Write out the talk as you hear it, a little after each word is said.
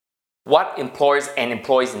What employers and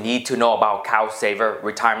employees need to know about CalSaver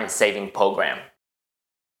Retirement Saving Program.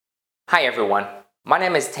 Hi everyone, my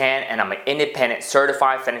name is Tan and I'm an independent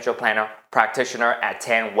certified financial planner practitioner at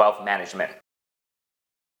Tan Wealth Management.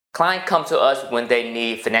 Clients come to us when they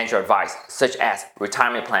need financial advice such as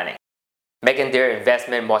retirement planning, making their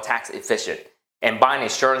investment more tax efficient, and buying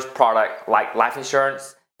insurance products like life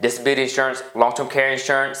insurance, disability insurance, long-term care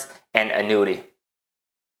insurance, and annuity.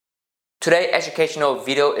 Today's educational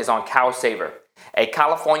video is on CalSaver, a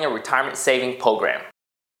California retirement saving program.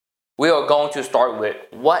 We are going to start with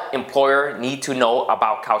what employers need to know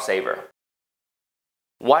about CalSaver.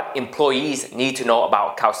 What employees need to know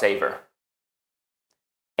about CalSaver.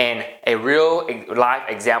 And a real life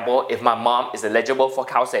example, if my mom is eligible for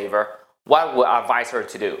CalSaver, what would I advise her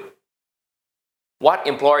to do? What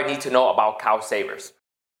employer need to know about CalSavers?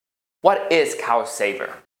 What is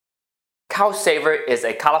CalSaver? CalSaver is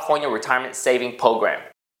a California retirement saving program.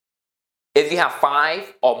 If you have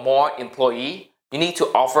 5 or more employees, you need to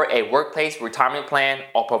offer a workplace retirement plan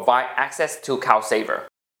or provide access to CalSaver.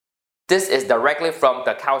 This is directly from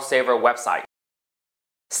the CalSaver website.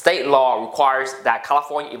 State law requires that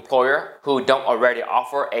California employers who don't already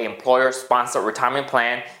offer an employer-sponsored retirement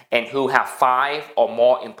plan and who have 5 or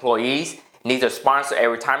more employees need to sponsor a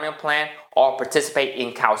retirement plan or participate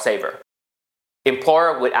in CalSaver.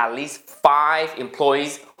 Employer with at least 5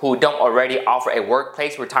 employees who don't already offer a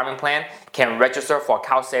workplace retirement plan can register for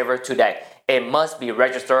CalSaver today. It must be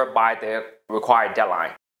registered by the required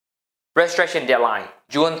deadline. Registration deadline,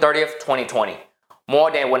 June 30th, 2020. More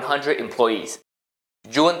than 100 employees.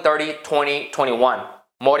 June 30, 2021.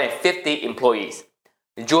 More than 50 employees.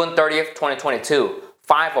 June 30th, 2022.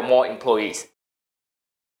 5 or more employees.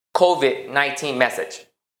 COVID-19 message.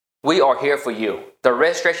 We are here for you. The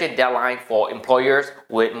registration deadline for employers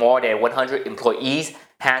with more than 100 employees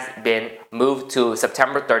has been moved to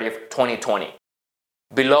September 30th, 2020.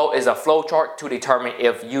 Below is a flowchart to determine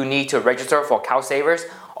if you need to register for CalSavers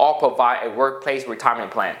or provide a workplace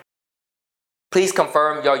retirement plan. Please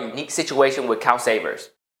confirm your unique situation with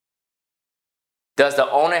CalSavers. Does the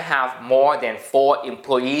owner have more than 4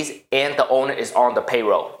 employees and the owner is on the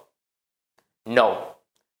payroll? No.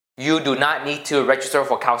 You do not need to register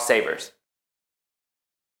for CalSavers.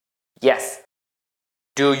 Yes.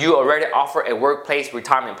 Do you already offer a workplace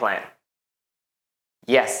retirement plan?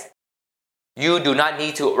 Yes. You do not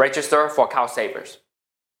need to register for CalSavers.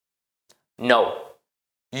 No.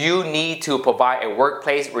 You need to provide a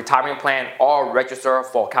workplace retirement plan or register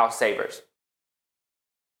for CalSavers.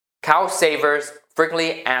 CalSavers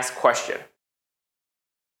frequently asked question.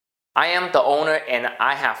 I am the owner and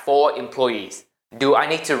I have 4 employees. Do I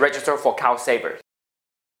need to register for CalSavers?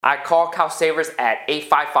 I call CalSavers at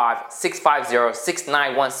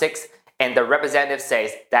 855-650-6916 and the representative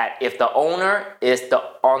says that if the owner is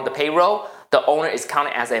on the payroll, the owner is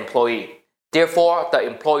counted as an employee. Therefore, the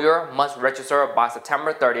employer must register by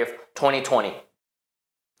September 30th, 2020.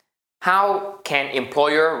 How can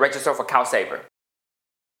employer register for CalSaver?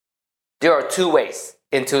 There are 2 ways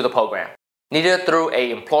into the program. Neither through an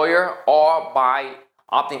employer or by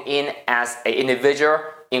opting in as an individual,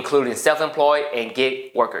 including self-employed and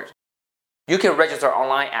gig workers. You can register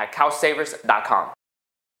online at calsavers.com.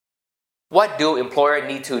 What do employers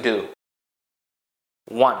need to do?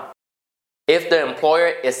 1. If the employer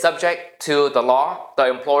is subject to the law, the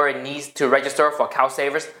employer needs to register for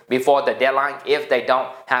CalSavers before the deadline if they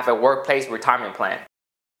don't have a workplace retirement plan.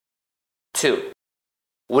 2.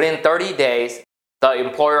 Within 30 days, the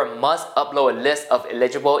employer must upload a list of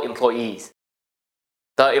eligible employees.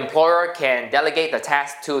 The employer can delegate the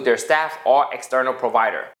task to their staff or external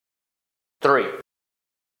provider. 3.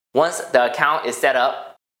 Once the account is set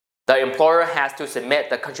up, the employer has to submit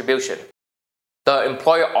the contribution. The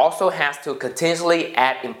employer also has to continuously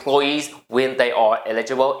add employees when they are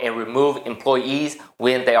eligible and remove employees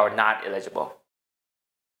when they are not eligible.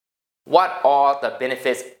 What are the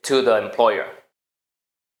benefits to the employer?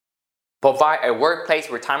 Provide a workplace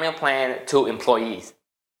retirement plan to employees.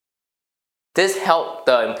 This helps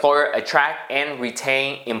the employer attract and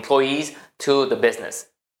retain employees to the business.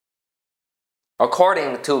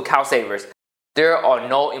 According to CalSavers, there are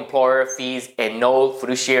no employer fees and no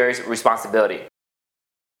fiduciary responsibility.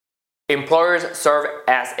 Employers serve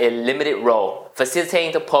as a limited role,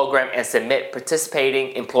 facilitating the program and submit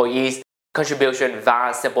participating employees' contribution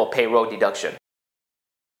via simple payroll deduction.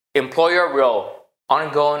 Employer role,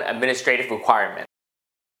 ongoing administrative requirement.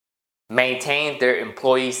 Maintain their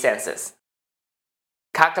employee census.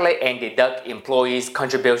 Calculate and deduct employees'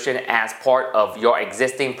 contribution as part of your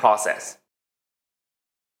existing process.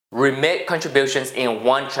 Remit contributions in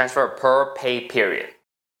one transfer per pay period.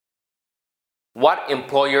 What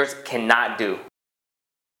employers cannot do: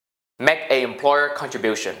 make an employer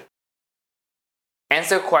contribution,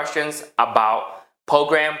 answer questions about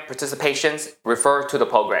program participations, refer to the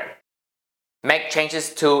program, make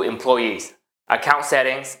changes to employees, account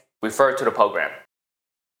settings, refer to the program,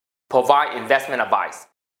 provide investment advice,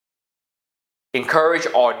 encourage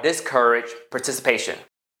or discourage participation.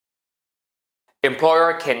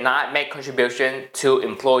 Employer cannot make contribution to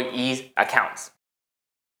employees' accounts.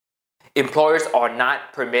 Employers are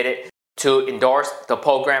not permitted to endorse the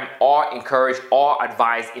program or encourage or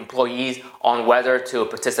advise employees on whether to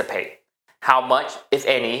participate, how much, if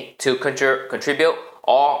any, to contribute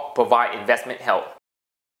or provide investment help.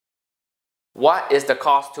 What is the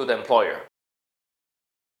cost to the employer?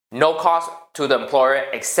 No cost to the employer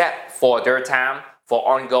except for their time for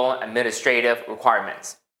ongoing administrative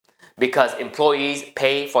requirements, because employees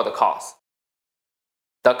pay for the cost.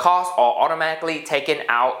 The costs are automatically taken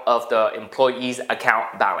out of the employee's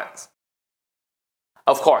account balance.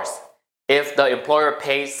 Of course, if the employer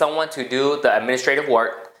pays someone to do the administrative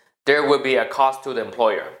work, there will be a cost to the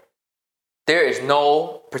employer. There is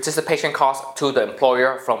no participation cost to the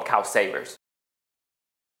employer from CalSavers.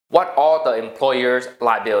 What are the employer's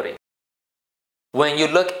liability? When you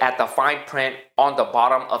look at the fine print on the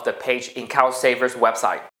bottom of the page in CalSavers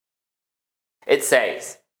website, it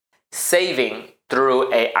says, saving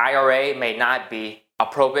through an IRA may not be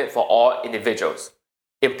appropriate for all individuals.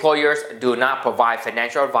 Employers do not provide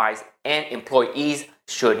financial advice, and employees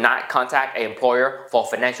should not contact an employer for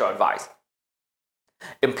financial advice.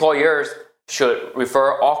 Employers should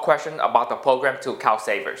refer all questions about the program to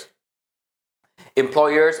CalSavers.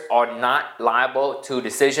 Employers are not liable to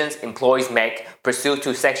decisions employees make pursuant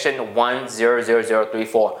to Section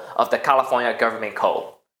 100034 of the California Government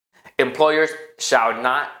Code. Employers shall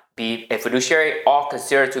not be a fiduciary or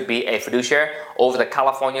considered to be a fiduciary over the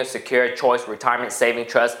California Secure Choice Retirement Saving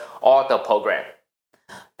Trust or the program.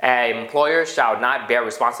 An employer shall not bear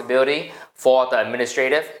responsibility for the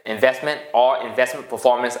administrative, investment, or investment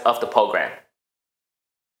performance of the program.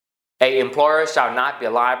 An employer shall not be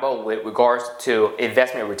liable with regards to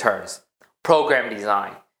investment returns, program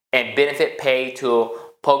design, and benefit paid to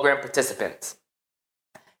program participants.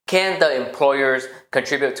 Can the employers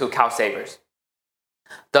contribute to CalSavers?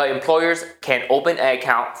 The employers can open an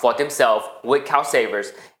account for themselves with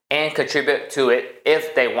CalSavers and contribute to it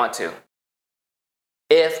if they want to.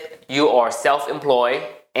 If you are self-employed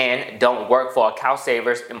and don't work for a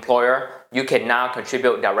CalSavers employer, you can now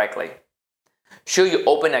contribute directly. Should you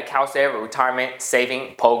open a CalSavers retirement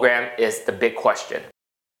saving program is the big question.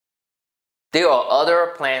 There are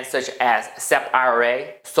other plans such as SEP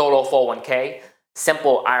IRA, Solo 401k,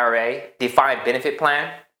 Simple IRA, Defined Benefit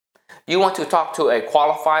Plan. You want to talk to a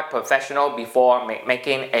qualified professional before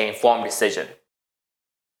making an informed decision.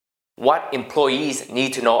 What employees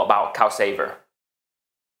need to know about CalSavers?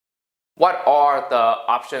 What are the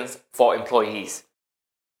options for employees?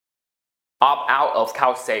 Opt out of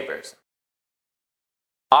CalSavers.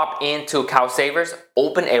 Opt into CalSavers,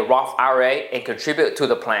 open a Roth IRA, and contribute to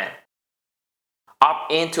the plan.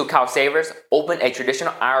 Opt into CalSavers, open a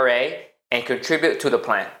traditional IRA, and contribute to the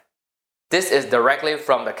plan. This is directly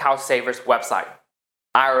from the CalSavers website.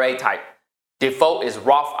 IRA type. Default is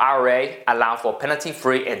Roth IRA, allow for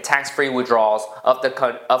penalty-free and tax-free withdrawals of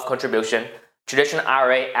contribution. Traditional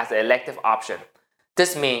IRA as an elective option.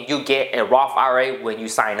 This means you get a Roth IRA when you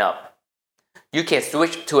sign up. You can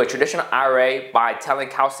switch to a traditional IRA by telling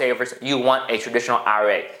CalSavers you want a traditional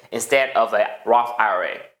IRA instead of a Roth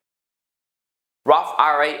IRA. Roth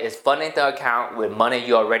IRA is funding the account with money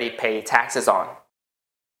you already pay taxes on.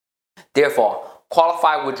 Therefore,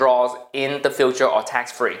 qualified withdrawals in the future are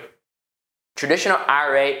tax-free. Traditional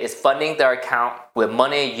IRA is funding the account with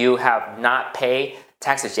money you have not paid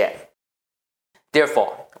taxes yet.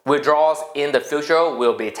 Therefore, withdrawals in the future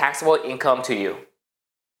will be taxable income to you.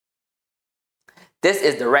 This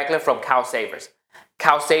is directly from CalSavers.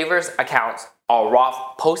 CalSavers accounts are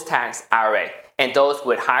Roth post-tax IRA, and those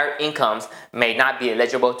with higher incomes may not be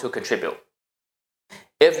eligible to contribute.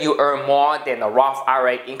 If you earn more than the Roth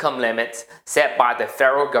IRA income limits set by the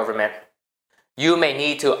federal government, you may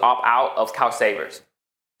need to opt out of CalSavers.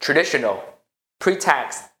 Traditional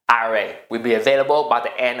pre-tax IRA will be available by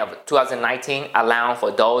the end of 2019, allowing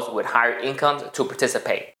for those with higher incomes to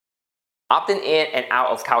participate. Opting in and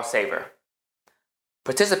out of CalSavers.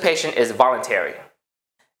 Participation is voluntary.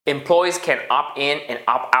 Employees can opt in and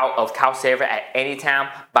opt out of CalSavers at any time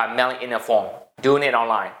by mailing in a form, doing it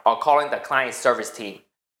online, or calling the client service team.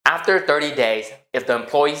 After 30 days, if the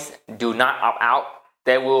employees do not opt out,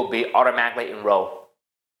 they will be automatically enrolled.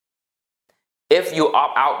 If you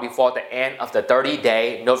opt out before the end of the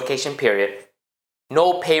 30-day notification period,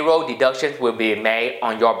 no payroll deductions will be made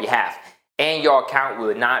on your behalf, and your account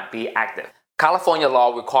will not be active. California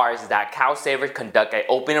law requires that CalSavers conduct an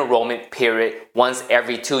open enrollment period once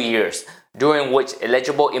every 2 years, during which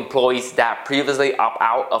eligible employees that previously opt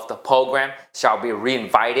out of the program shall be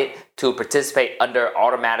reinvited to participate under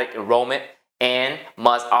automatic enrollment and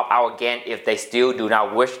must opt out again if they still do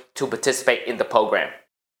not wish to participate in the program.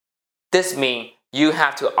 This means you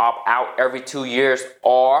have to opt out every 2 years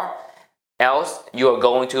or else you are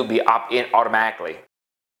going to be opt-in automatically.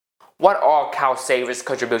 What are CalSavers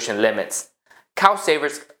contribution limits?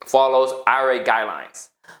 CalSavers follows IRA guidelines.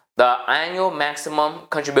 The annual maximum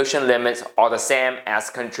contribution limits are the same as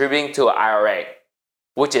contributing to an IRA,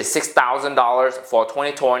 which is $6,000 for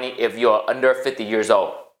 2020 if you are under 50 years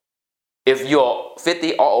old. If you're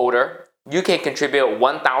 50 or older, you can contribute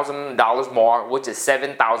 $1,000 more, which is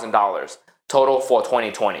 $7,000 total for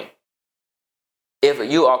 2020.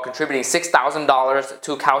 If you are contributing $6,000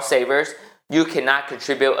 to CalSavers, you cannot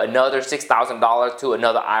contribute another $6,000 to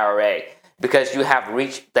another IRA because you have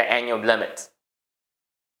reached the annual limit.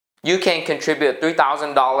 You can contribute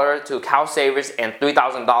 $3,000 to CalSavers and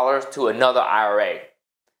 $3,000 to another IRA,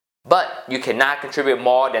 but you cannot contribute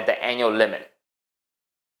more than the annual limit.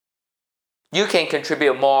 You can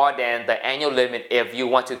contribute more than the annual limit if you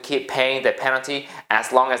want to keep paying the penalty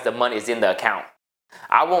as long as the money is in the account.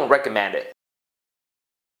 I won't recommend it.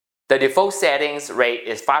 The default settings rate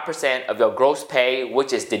is 5% of your gross pay,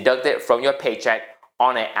 which is deducted from your paycheck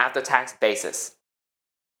on an after-tax basis.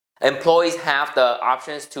 Employees have the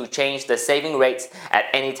options to change the saving rates at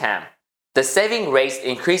any time. The saving rate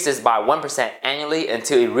increases by 1% annually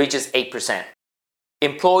until it reaches 8%.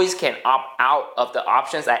 Employees can opt out of the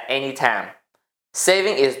options at any time.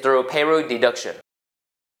 Saving is through payroll deduction.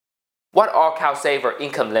 What are CalSavers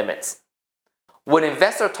income limits? When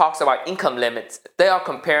investor talks about income limits, they are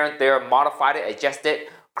comparing their modified adjusted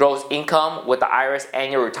gross income with the IRS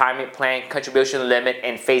annual retirement plan contribution limit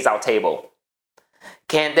and phase-out table.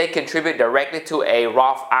 Can they contribute directly to a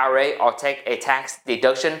Roth IRA or take a tax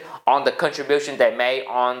deduction on the contribution they made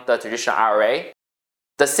on the traditional IRA?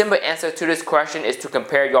 The simple answer to this question is to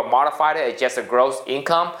compare your modified adjusted gross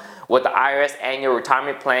income with the IRS annual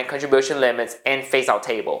retirement plan contribution limits and phase-out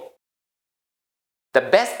table. The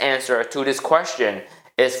best answer to this question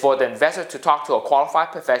is for the investor to talk to a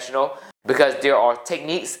qualified professional because there are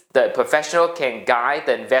techniques the professional can guide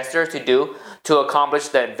the investor to do to accomplish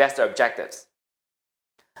the investor objectives.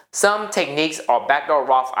 Some techniques are backdoor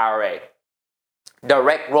Roth IRA,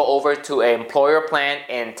 direct rollover to an employer plan,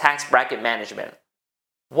 and tax bracket management.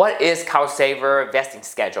 What is CalSavers vesting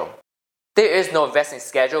schedule? There is no vesting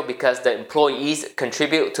schedule because the employees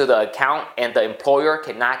contribute to the account and the employer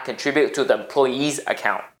cannot contribute to the employee's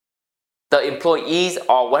account. The employees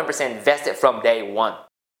are 1% vested from day one.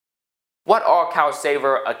 What are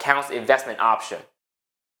CalSavers accounts investment options?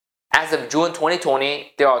 As of June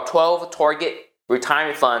 2020, there are 12 target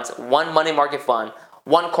retirement funds, 1 money market fund,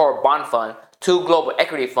 1 core bond fund, 2 global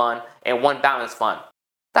equity fund, and 1 balance fund.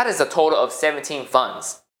 That is a total of 17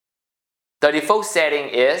 funds. The default setting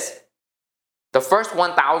is the first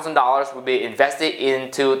 $1,000 will be invested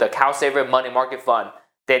into the CalSavers money market fund.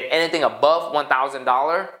 Then anything above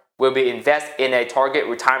 $1,000 will be invested in a target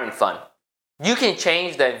retirement fund. You can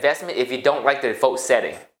change the investment if you don't like the default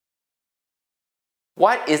setting.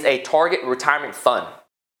 What is a target retirement fund?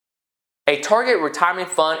 A target retirement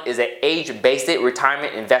fund is an age-based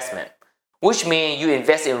retirement investment, which means you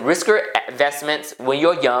invest in riskier investments when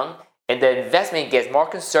you're young and the investment gets more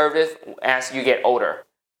conservative as you get older.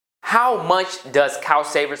 How much does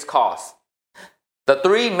CalSavers cost? The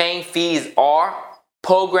 3 main fees are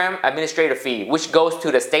program administrator fee, which goes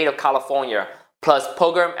to the state of California, plus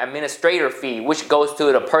program administrator fee, which goes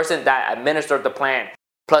to the person that administered the plan,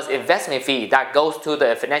 plus investment fee that goes to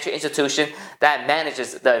the financial institution that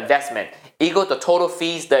manages the investment, equal the total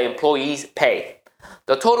fees the employees pay.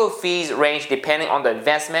 The total fees range depending on the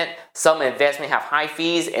investment. Some investments have high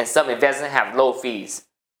fees and some investments have low fees.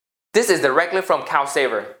 This is directly from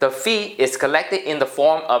CalSavers. The fee is collected in the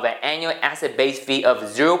form of an annual asset-based fee of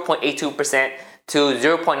 0.82% to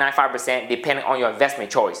 0.95% depending on your investment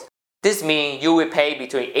choice. This means you will pay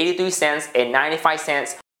between 83 cents and 95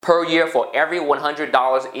 cents per year for every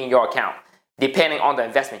 $100 in your account, depending on the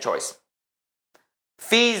investment choice.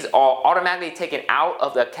 Fees are automatically taken out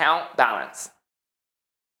of the account balance.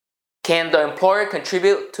 Can the employer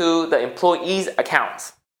contribute to the employee's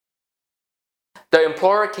accounts? The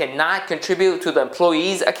employer cannot contribute to the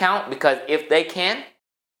employee's account because if they can,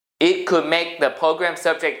 it could make the program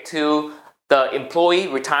subject to the Employee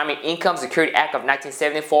Retirement Income Security Act of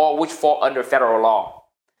 1974, which fall under federal law.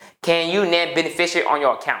 Can you name beneficiary on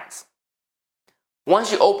your accounts?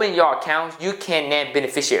 Once you open your account, you can name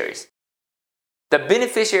beneficiaries. The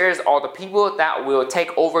beneficiaries are the people that will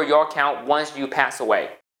take over your account once you pass away.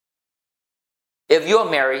 If you're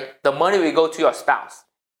married, the money will go to your spouse.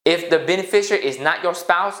 If the beneficiary is not your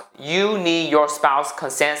spouse, you need your spouse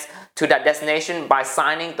consent to that destination by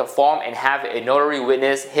signing the form and have a notary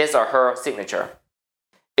witness his or her signature.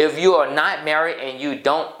 If you are not married and you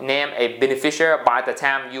don't name a beneficiary by the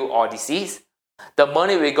time you are deceased, the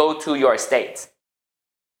money will go to your estate.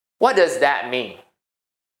 What does that mean?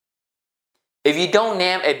 If you don't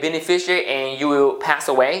name a beneficiary and you will pass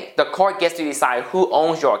away, the court gets to decide who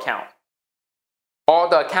owns your account. Or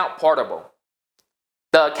the account portable.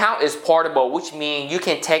 The account is portable, which means you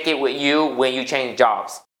can take it with you when you change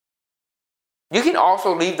jobs. You can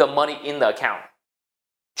also leave the money in the account,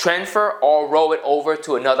 transfer or roll it over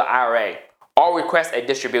to another IRA, or request a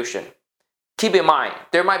distribution. Keep in mind,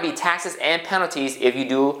 there might be taxes and penalties if you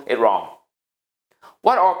do it wrong.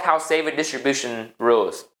 What are CalSaver distribution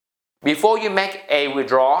rules? Before you make a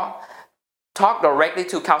withdrawal, talk directly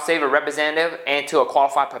to CalSaver representative and to a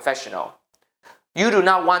qualified professional. You do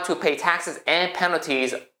not want to pay taxes and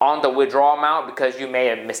penalties on the withdrawal amount because you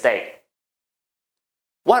made a mistake.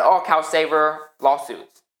 What are CalSaver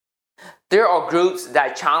lawsuits? There are groups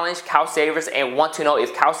that challenge CalSavers and want to know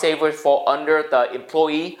if CalSavers fall under the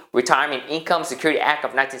Employee Retirement Income Security Act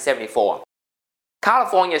of 1974.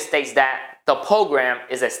 California states that the program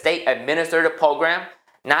is a state-administered program,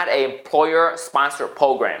 not an employer-sponsored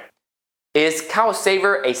program. Is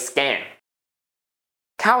CalSaver a scam?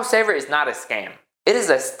 CalSaver is not a scam. It is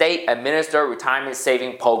a state-administered retirement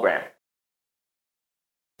saving program.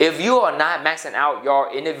 If you are not maxing out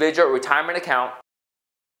your individual retirement account,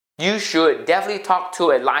 you should definitely talk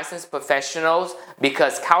to a licensed professional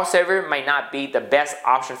because CalSaver may not be the best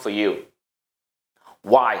option for you.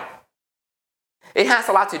 Why? It has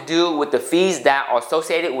a lot to do with the fees that are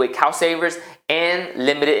associated with CalSavers and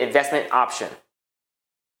limited investment option.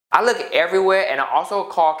 I look everywhere and I also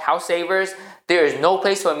call CalSavers. There is no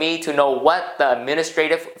place for me to know what the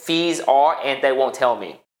administrative fees are and they won't tell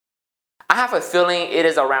me. I have a feeling it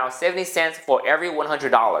is around 70 cents for every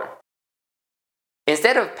 $100.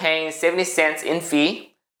 Instead of paying 70 cents in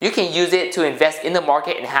fee, you can use it to invest in the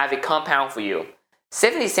market and have it compound for you.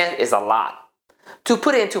 70 cents is a lot. To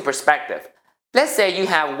put it into perspective, let's say you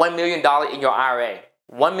have $1 million in your IRA.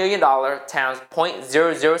 $1 million times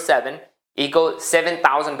 0.007 equals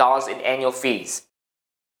 $7,000 in annual fees.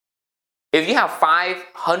 If you have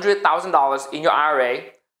 $500,000 in your IRA,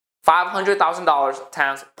 $500,000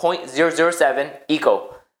 times 0.007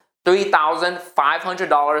 equals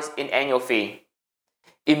 $3,500 in annual fee.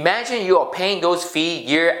 Imagine you are paying those fees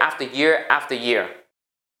year after year after year.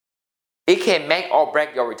 It can make or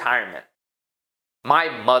break your retirement. My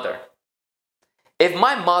mother. If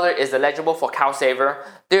my mother is eligible for CalSaver,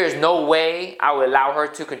 there is no way I will allow her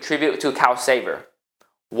to contribute to CalSaver.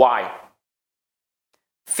 Why?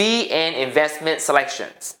 Fee and investment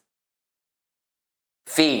selections.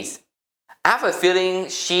 Fees. I have a feeling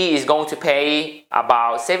she is going to pay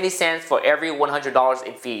about 70 cents for every $100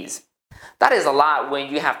 in fees. That is a lot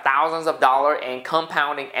when you have thousands of dollars and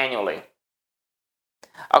compounding annually.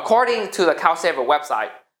 According to the CalSaver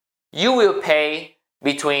website, you will pay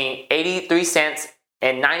between 83 cents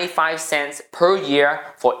and 95 cents per year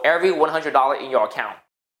for every $100 in your account.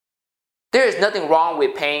 There is nothing wrong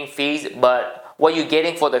with paying fees, but what you're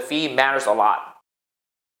getting for the fee matters a lot.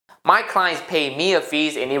 My clients pay me a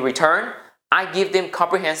fee and in return, I give them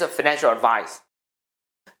comprehensive financial advice.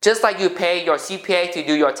 Just like you pay your CPA to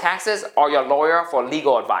do your taxes or your lawyer for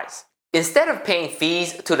legal advice. Instead of paying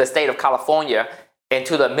fees to the state of California and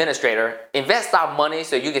to the administrator, invest that money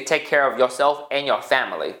so you can take care of yourself and your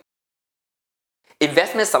family.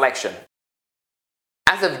 Investment selection.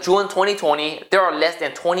 As of June 2020, there are less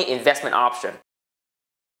than 20 investment options.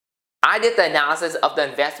 I did the analysis of the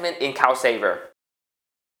investment in CalSaver.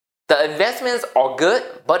 The investments are good,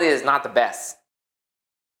 but it is not the best.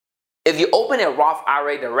 If you open a Roth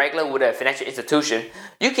IRA directly with a financial institution,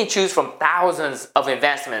 you can choose from thousands of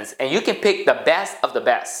investments and you can pick the best of the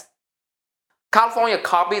best. California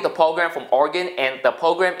copied the program from Oregon and the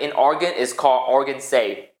program in Oregon is called Oregon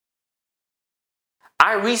Save.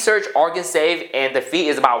 I researched Oregon Save and the fee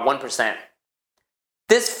is about 1%.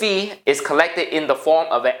 This fee is collected in the form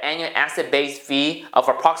of an annual asset-based fee of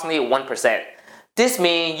approximately 1%. This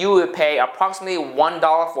means you will pay approximately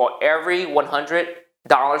 $1 for every $100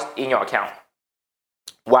 in your account.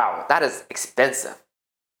 Wow, that is expensive.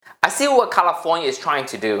 I see what California is trying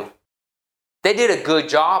to do. They did a good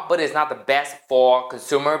job, but it's not the best for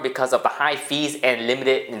consumer because of the high fees and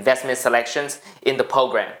limited investment selections in the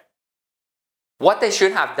program. What they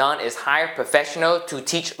should have done is hire professionals to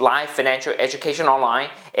teach live financial education online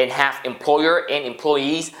and have employer and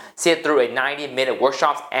employees sit through a 90-minute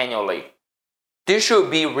workshops annually. This should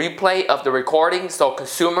be replay of the recording so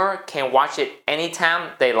consumer can watch it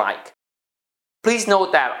anytime they like. Please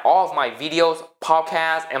note that all of my videos,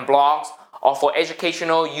 podcasts, and blogs are for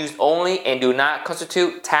educational use only and do not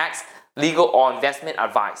constitute tax, legal, or investment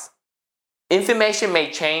advice. Information may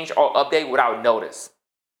change or update without notice.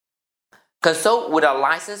 Consult with a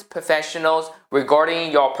licensed professional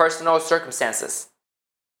regarding your personal circumstances.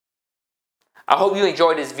 I hope you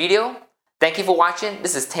enjoyed this video. Thank you for watching.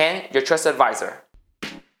 This is Tan, your trusted advisor.